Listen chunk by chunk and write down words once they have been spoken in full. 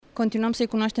Continuăm să-i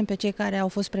cunoaștem pe cei care au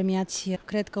fost premiați.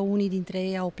 Cred că unii dintre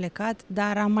ei au plecat,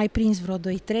 dar am mai prins vreo 2-3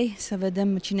 să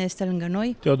vedem cine este lângă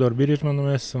noi. Teodor Biriş mă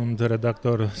numesc, sunt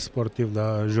redactor sportiv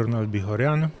la Jurnal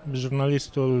bihorean,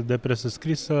 jurnalistul de presă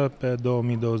scrisă pe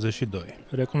 2022.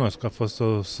 Recunosc că a fost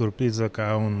o surpriză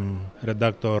ca un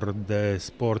redactor de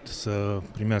sport să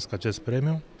primească acest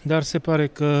premiu, dar se pare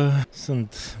că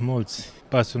sunt mulți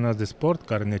pasionați de sport,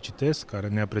 care ne citesc, care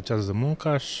ne apreciază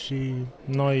munca și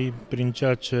noi, prin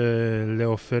ceea ce le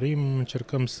oferim,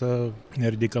 încercăm să ne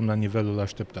ridicăm la nivelul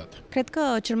așteptat. Cred că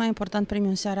cel mai important premiu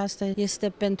în seara asta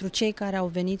este pentru cei care au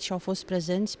venit și au fost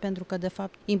prezenți, pentru că, de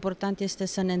fapt, important este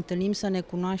să ne întâlnim, să ne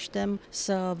cunoaștem,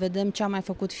 să vedem ce a mai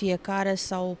făcut fiecare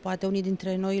sau poate unii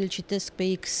dintre noi îl citesc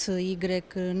pe X, Y,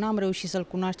 n-am reușit să-l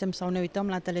cunoaștem sau ne uităm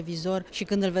la televizor și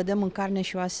când îl vedem în carne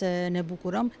și oase ne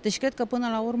bucurăm. Deci cred că, până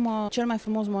la urmă, cel mai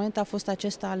frumos moment a fost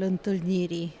acesta al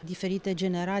întâlnirii diferite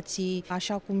generații,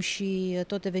 așa cum și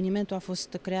tot evenimentul a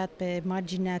fost creat pe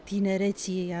marginea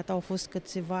tinereții. Iată, au fost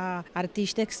câțiva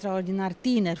artiști extraordinari,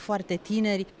 tineri, foarte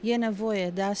tineri. E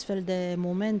nevoie de astfel de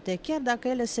momente, chiar dacă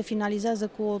ele se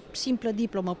finalizează cu o simplă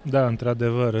diplomă. Da,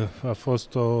 într-adevăr, a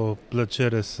fost o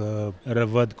plăcere să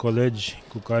revăd colegi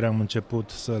cu care am început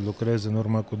să lucrez în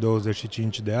urmă cu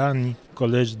 25 de ani,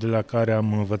 colegi de la care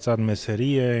am învățat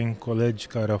meserie, colegi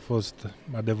care au fost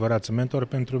adevărați mentori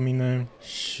pentru mine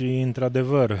și,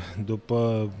 într-adevăr,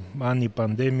 după anii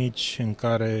pandemici în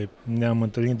care ne-am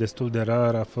întâlnit destul de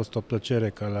rar, a fost o plăcere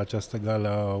ca la această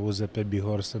gala UZP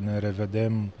Bihor să ne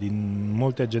revedem din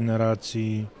multe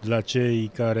generații, la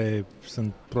cei care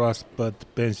sunt proaspăt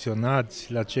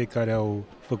pensionați, la cei care au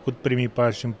făcut primii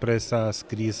pași în presa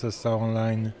scrisă sau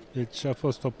online. Deci a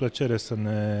fost o plăcere să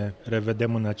ne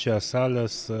revedem în acea sală,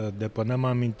 să depănăm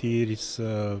amintiri,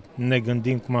 să ne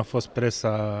gândim cum a fost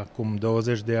presa acum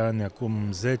 20 de ani, acum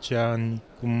 10 ani,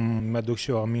 cum mi-aduc și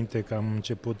eu aminte că am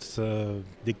început să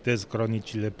dictez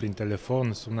cronicile prin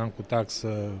telefon, sunam cu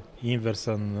taxă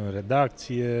inversă în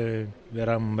redacție,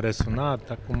 eram resunat.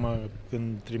 Acum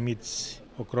când trimiți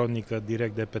o cronică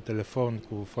direct de pe telefon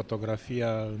cu fotografia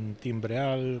în timp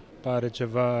real, pare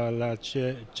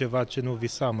ceva ce nu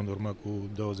visam în urmă cu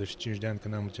 25 de ani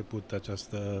când am început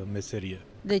această meserie.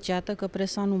 Deci iată că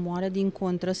presa nu moare, din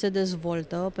contră se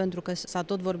dezvoltă, pentru că s-a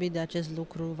tot vorbit de acest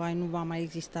lucru, nu va mai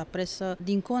exista presă.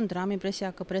 Din contră, am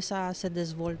impresia că presa se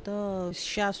dezvoltă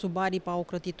și a sub aripa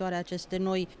ocrotitoare aceste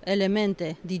noi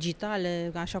elemente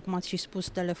digitale, așa cum ați și spus,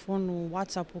 telefonul,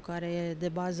 WhatsApp-ul, care e de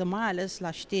bază, mai ales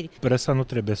la știri. Presa nu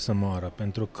trebuie să moară,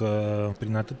 pentru că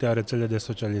prin atâtea rețele de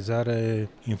socializare,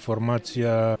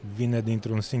 informația vine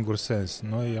dintr-un singur sens.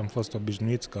 Noi am fost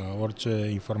obișnuiți ca orice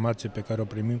informație pe care o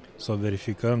primim să o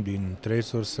verificăm din 3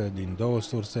 surse, din 2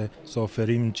 surse, să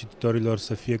oferim cititorilor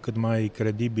să fie cât mai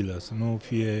credibilă, să nu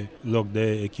fie loc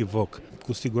de echivoc.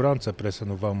 Cu siguranță presa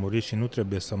nu va muri și nu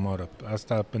trebuie să moară.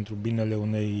 Asta pentru binele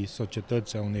unei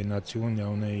societăți, a unei națiuni, a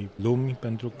unei lumi,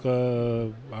 pentru că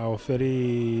a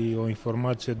oferi o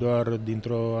informație doar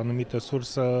dintr-o anumită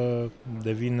sursă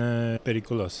devine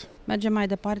periculos. Mergem mai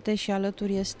departe și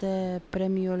alături este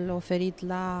premiul oferit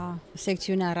la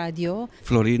secțiunea radio.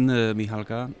 Florin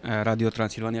Mihalca, Radio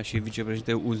Transilvania și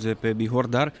vicepreședinte UZP Bihor,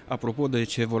 dar apropo de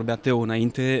ce vorbea Teo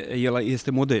înainte, el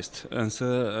este modest,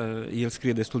 însă el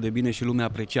scrie destul de bine și lumea a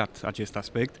apreciat acest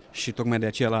aspect și tocmai de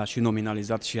aceea l-a și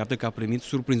nominalizat și iată că a primit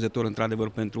surprinzător într-adevăr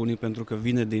pentru unii, pentru că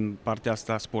vine din partea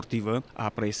asta sportivă a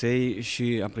presei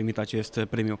și a primit acest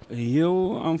premiu.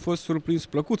 Eu am fost surprins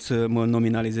plăcut să mă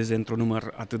nominalizeze într-un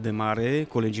număr atât de mare,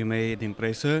 colegii mei din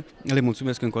presă. Le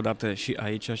mulțumesc încă o dată și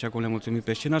aici, așa cum le mulțumim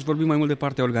pe scenă. Aș vorbi mai mult de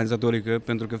partea organizatorică,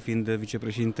 pentru că fiind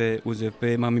vicepreședinte UZP,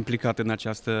 m-am implicat în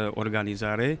această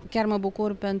organizare. Chiar mă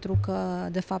bucur pentru că,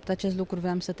 de fapt, acest lucru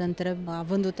vreau să te întreb,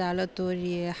 avându-te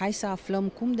alături, hai să aflăm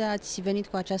cum de ați venit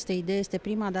cu această idee. Este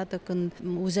prima dată când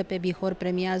UZP Bihor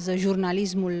premiază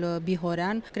jurnalismul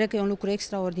bihorean. Cred că e un lucru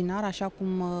extraordinar, așa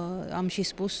cum am și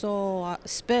spus-o.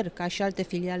 Sper ca și alte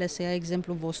filiale să ia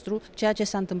exemplul vostru. Ceea ce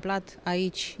s-a întâmplat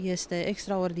aici este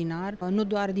extraordinar, nu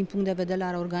doar din punct de vedere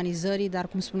al organizării, dar,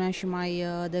 cum spuneam și mai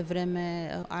devreme,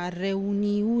 a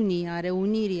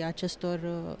reunirii acestor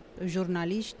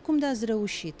jurnaliști. Cum de ați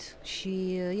reușit?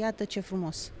 Și iată ce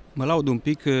frumos! Mă laud un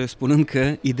pic spunând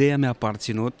că ideea mi-a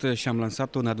aparținut și am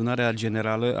lansat-o în adunarea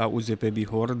generală a UZP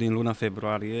Bihor din luna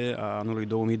februarie a anului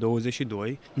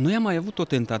 2022. Noi am mai avut o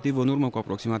tentativă în urmă cu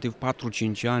aproximativ 4-5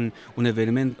 ani, un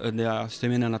eveniment de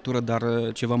asemenea natură, dar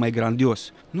ceva mai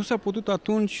grandios. Nu s-a putut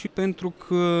atunci pentru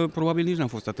că probabil nici n-am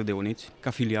fost atât de uniți ca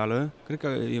filială, cred că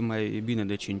e mai bine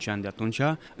de 5 ani de atunci.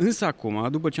 Însă acum,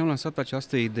 după ce am lansat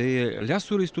această idee, le-a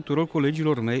surprins tuturor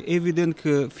colegilor mei, evident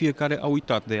că fiecare a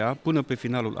uitat de ea până pe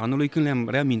finalul anului, când le-am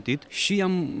reamintit și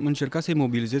am încercat să-i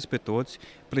mobilizez pe toți,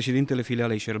 președintele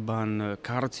filialei Șerban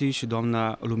Carți și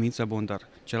doamna Lumința Bondar,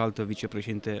 cealaltă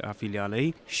vicepreședinte a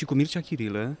filialei, și cu Mircea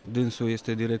Chirilă. Dânsul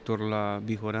este director la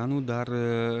Bihoreanul, dar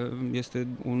este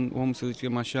un om, să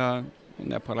zicem așa,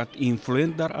 neapărat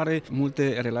influent, dar are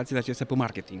multe relații de acestea pe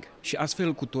marketing. Și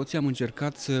astfel cu toții am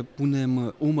încercat să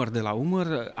punem umăr de la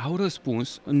umăr, au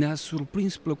răspuns, ne-a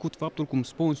surprins plăcut faptul cum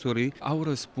sponsorii au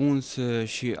răspuns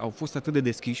și au fost atât de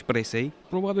deschiși presei.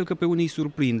 Probabil că pe unii îi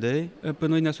surprinde, pe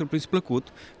noi ne-a surprins plăcut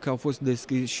că au fost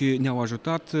deschiși și ne-au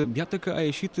ajutat. Iată că a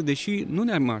ieșit, deși nu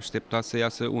ne-am așteptat să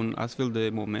iasă un astfel de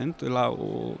moment la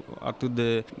o atât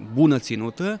de bună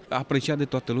ținută, apreciat de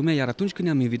toată lumea, iar atunci când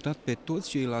ne-am invitat pe toți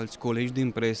ceilalți colegi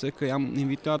din presă, că i-am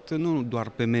invitat nu doar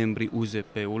pe membrii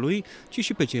UZP-ului, ci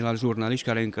și pe ceilalți jurnaliști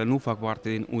care încă nu fac parte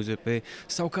din UZP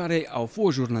sau care au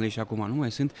fost jurnaliști și acum nu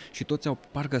mai sunt, și toți au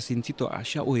parcă simțit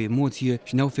o emoție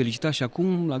și ne-au felicitat și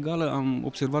acum la gală am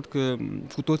observat că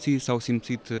cu toții s-au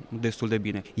simțit destul de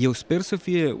bine. Eu sper să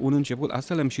fie un început,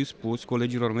 asta le-am și spus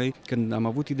colegilor mei când am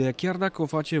avut ideea, chiar dacă o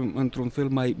facem într-un fel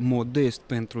mai modest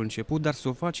pentru început, dar să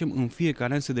o facem în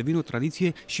fiecare an, să devină o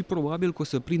tradiție și probabil că o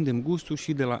să prindem gustul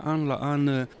și de la an la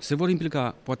an se vor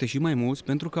implica poate și mai mulți,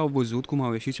 pentru că au văzut cum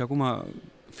au ieșit și acum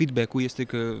feedback-ul este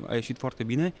că a ieșit foarte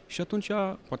bine și atunci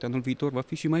poate anul viitor va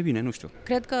fi și mai bine, nu știu.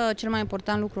 Cred că cel mai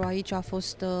important lucru aici a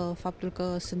fost faptul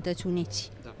că sunteți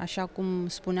uniți. Da. Așa cum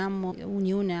spuneam,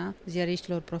 Uniunea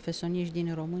Ziariștilor Profesioniști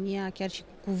din România, chiar și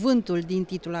cuvântul din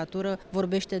titulatură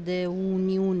vorbește de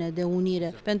uniune, de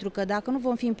unire. Pentru că dacă nu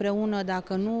vom fi împreună,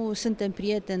 dacă nu suntem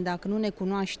prieteni, dacă nu ne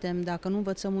cunoaștem, dacă nu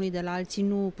învățăm unii de la alții,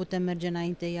 nu putem merge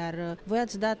înainte. Iar voi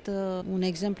ați dat un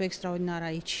exemplu extraordinar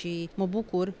aici și mă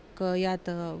bucur că,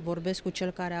 iată, vorbesc cu cel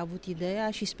care a avut ideea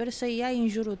și sper să-i iei în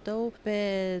jurul tău pe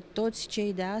toți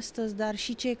cei de astăzi, dar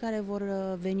și cei care vor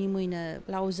veni mâine.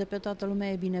 La UZP toată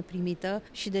lumea e bine primită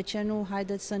și de ce nu,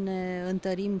 haideți să ne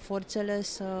întărim forțele,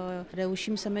 să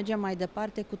reușim să mergem mai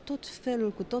departe cu tot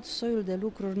felul, cu tot soiul de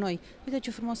lucruri noi. Uite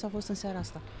ce frumos a fost în seara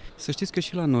asta. Să știți că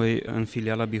și la noi, în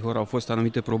filiala Bihor, au fost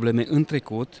anumite probleme în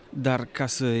trecut, dar ca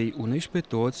să-i unești pe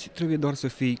toți, trebuie doar să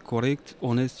fii corect,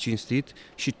 onest, cinstit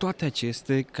și toate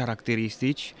aceste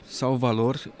caracteristici sau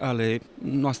valori ale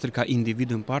noastre ca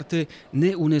individ în parte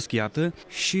ne unesc, iată,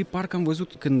 și parcă am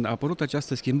văzut când a apărut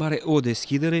această schimbare o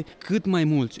deschidere, cât mai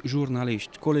mulți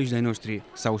jurnaliști, colegi de-ai noștri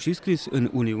s-au și scris în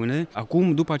Uniune.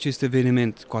 Acum, după acest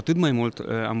eveniment, cu atât mai mult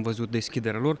am văzut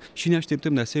deschiderea lor și ne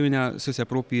așteptăm de asemenea să se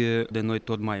apropie de noi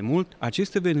tot mai mult.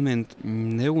 Acest eveniment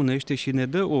ne unește și ne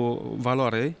dă o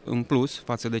valoare în plus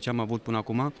față de ce am avut până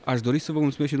acum. Aș dori să vă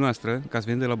mulțumesc și noastră că ați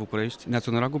venit de la București, ne-ați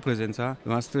onorat cu prezența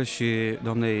noastră și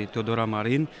doamnei Teodora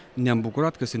Marin. Ne-am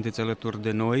bucurat că sunteți alături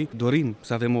de noi. Dorim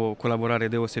să avem o colaborare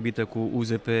deosebită cu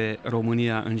UZP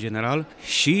România în general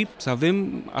și să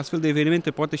avem astfel de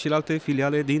evenimente poate și la alte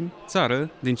filiale din țară,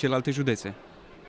 din celelalte județe.